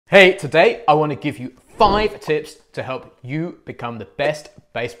Hey, today I want to give you 5 tips to help you become the best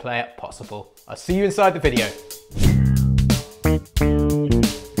bass player possible. I'll see you inside the video.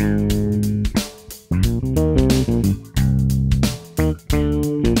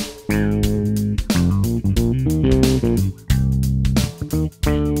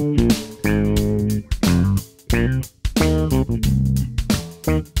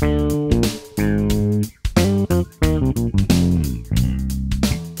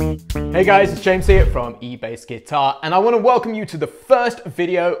 Hey guys, it's James here from eBassGuitar, and I want to welcome you to the first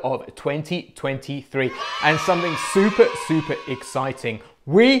video of 2023 and something super exciting.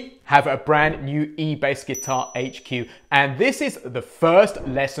 We have a brand new eBassGuitar HQ, and this is the first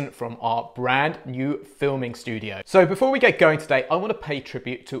lesson from our brand new filming studio. So before we get going today, I want to pay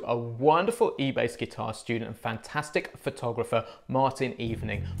tribute to a wonderful eBassGuitar student and fantastic photographer, Martin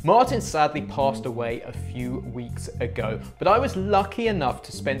Evening. Martin sadly passed away a few weeks ago, but I was lucky enough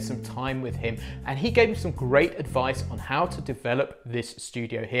to spend some time with him, and he gave me some great advice on how to develop this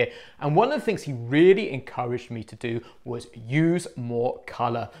studio here. And one of the things he really encouraged me to do was use more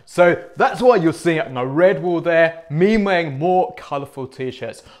color. So that's why you're seeing a red wall there, me wearing more colorful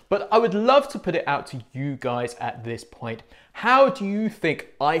t-shirts. But I would love to put it out to you guys at this point. How do you think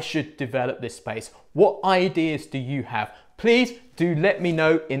I should develop this space? What ideas do you have? Please do let me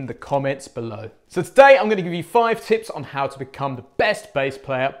know in the comments below. So today I'm going to give you 5 tips on how to become the best bass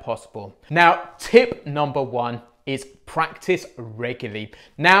player possible. Now, tip number 1 is practice regularly.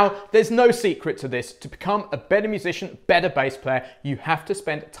 Now, there's no secret to this. To become a better musician, better bass player, you have to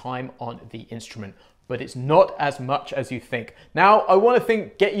spend time on the instrument, but it's not as much as you think. Now, I want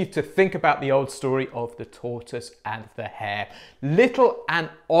to get you to think about the old story of the tortoise and the hare. Little and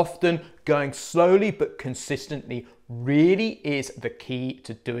often, going slowly but consistently really is the key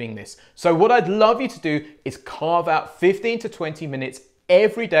to doing this. So what I'd love you to do is carve out 15 to 20 minutes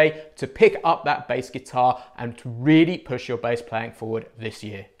every day to pick up that bass guitar and to really push your bass playing forward this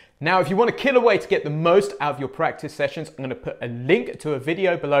year. Now, if you want a killer way to get the most out of your practice sessions, I'm going to put a link to a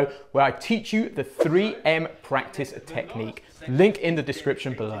video below where I teach you the 3M practice technique. Link in the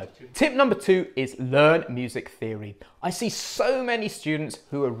description below. Tip number 2 is learn music theory. I see so many students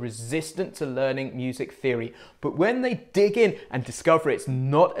who are resistant to learning music theory, but when they dig in and discover it's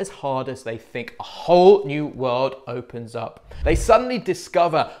not as hard as they think, a whole new world opens up. They suddenly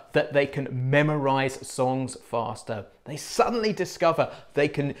discover that they can memorize songs faster. They suddenly discover they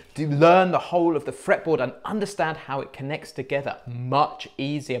can learn the whole of the fretboard and understand how it connects together much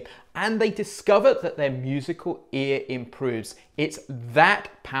easier. And they discover that their musical ear improves. It's that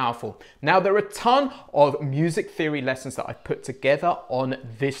powerful. Now, there are a ton of music theory lessons that I put together on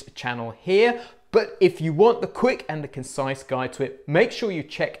this channel here, but if you want the quick and the concise guide to it, make sure you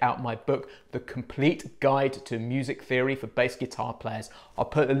check out my book, The Complete Guide to Music Theory for Bass Guitar Players. I'll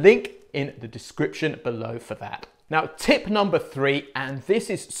put a link in the description below for that. Now, tip number 3, and this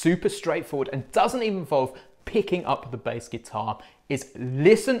is super straightforward and doesn't even involve picking up the bass guitar, is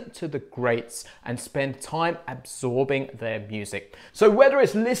listen to the greats and spend time absorbing their music. So whether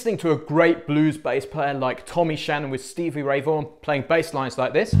it's listening to a great blues bass player like Tommy Shannon with Stevie Ray Vaughan playing bass lines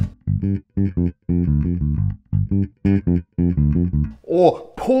like this,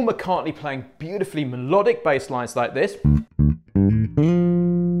 or Paul McCartney playing beautifully melodic bass lines like this,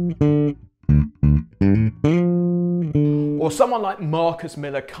 or someone like Marcus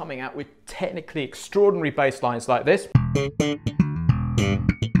Miller coming out with technically extraordinary bass lines like this.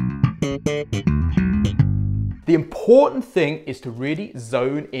 The important thing is to really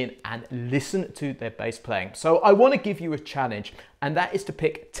zone in and listen to their bass playing. So I want to give you a challenge, and that is to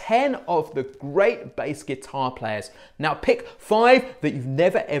pick 10 of the great bass guitar players. Now pick 5 that you've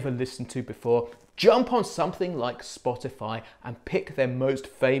never ever listened to before. Jump on something like Spotify and pick their most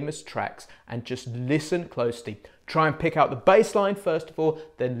famous tracks and just listen closely. Try and pick out the bass line first of all,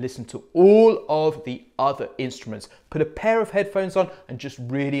 then listen to all of the other instruments. Put a pair of headphones on and just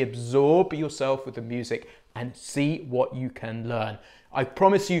really absorb yourself with the music and see what you can learn. I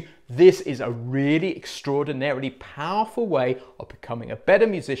promise you, this is a really extraordinarily powerful way of becoming a better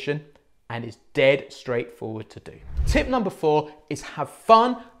musician, and is dead straightforward to do. Tip number 4 is have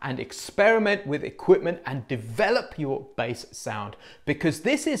fun and experiment with equipment and develop your bass sound, because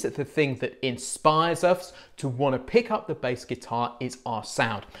this is the thing that inspires us to want to pick up the bass guitar is our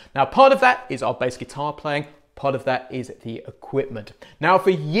sound. Now, part of that is our bass guitar playing. Part of that is the equipment. Now,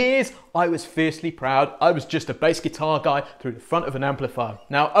 for years, I was fiercely proud. I was just a bass guitar guy through the front of an amplifier.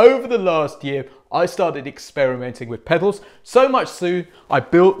 Now, over the last year, I started experimenting with pedals, so much so I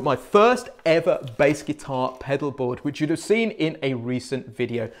built my first ever bass guitar pedal board, which you'd have seen in a recent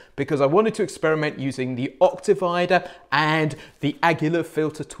video, because I wanted to experiment using the Octavider and the Aguilar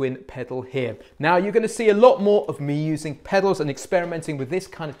Filter Twin pedal here. Now you're going to see a lot more of me using pedals and experimenting with this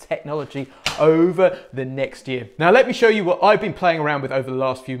kind of technology over the next year. Now let me show you what I've been playing around with over the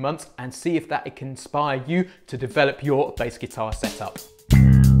last few months and see if that can inspire you to develop your bass guitar setup.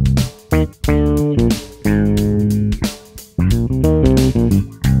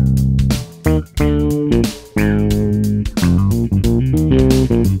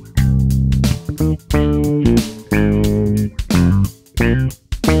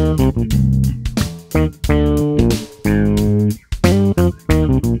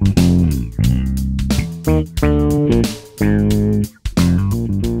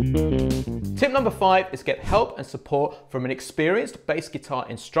 Tip number 5 is get help and support from an experienced bass guitar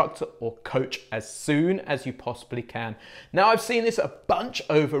instructor or coach as soon as you possibly can. Now I've seen this a bunch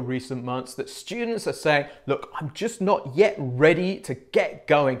over recent months that students are saying, look, I'm just not yet ready to get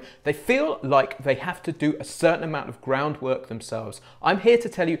going. They feel like they have to do a certain amount of groundwork themselves. I'm here to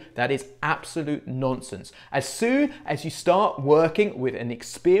tell you that is absolute nonsense. As soon as you start working with an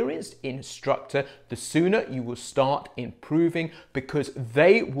experienced instructor, the sooner you will start improving, because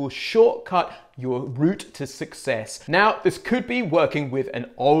they will shortcut your route to success. Now, this could be working with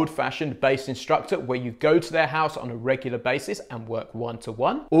an old-fashioned bass instructor where you go to their house on a regular basis and work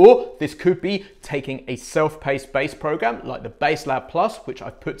one-to-one, or this could be taking a self-paced bass program like the Bass Lab Plus, which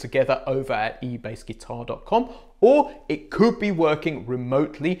I've put together over at eBassGuitar.com, or it could be working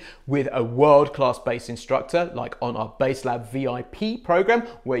remotely with a world-class bass instructor like on our Bass Lab VIP program,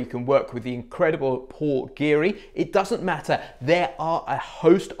 where you can work with the incredible Paul Geary. It doesn't matter. There are a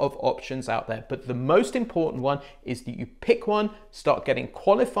host of options out there, but the most important one is that you pick one, start getting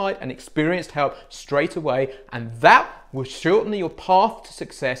qualified and experienced help straight away, and that will shorten your path to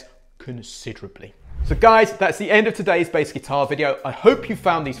success considerably. So guys, that's the end of today's bass guitar video. I hope you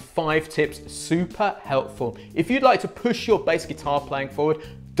found these 5 tips super helpful. If you'd like to push your bass guitar playing forward,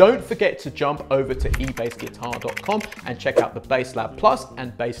 don't forget to jump over to eBassGuitar.com and check out the Bass Lab Plus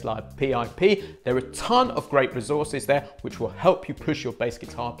and Bass Lab VIP. There are a ton of great resources there which will help you push your bass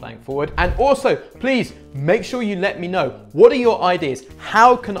guitar playing forward. And also, please make sure you let me know, what are your ideas?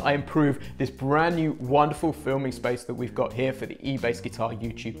 How can I improve this brand new wonderful filming space that we've got here for the eBassGuitar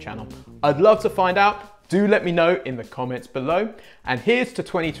YouTube channel? I'd love to find out. Do let me know in the comments below. And here's to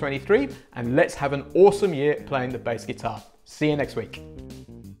 2023, and let's have an awesome year playing the bass guitar. See you next week.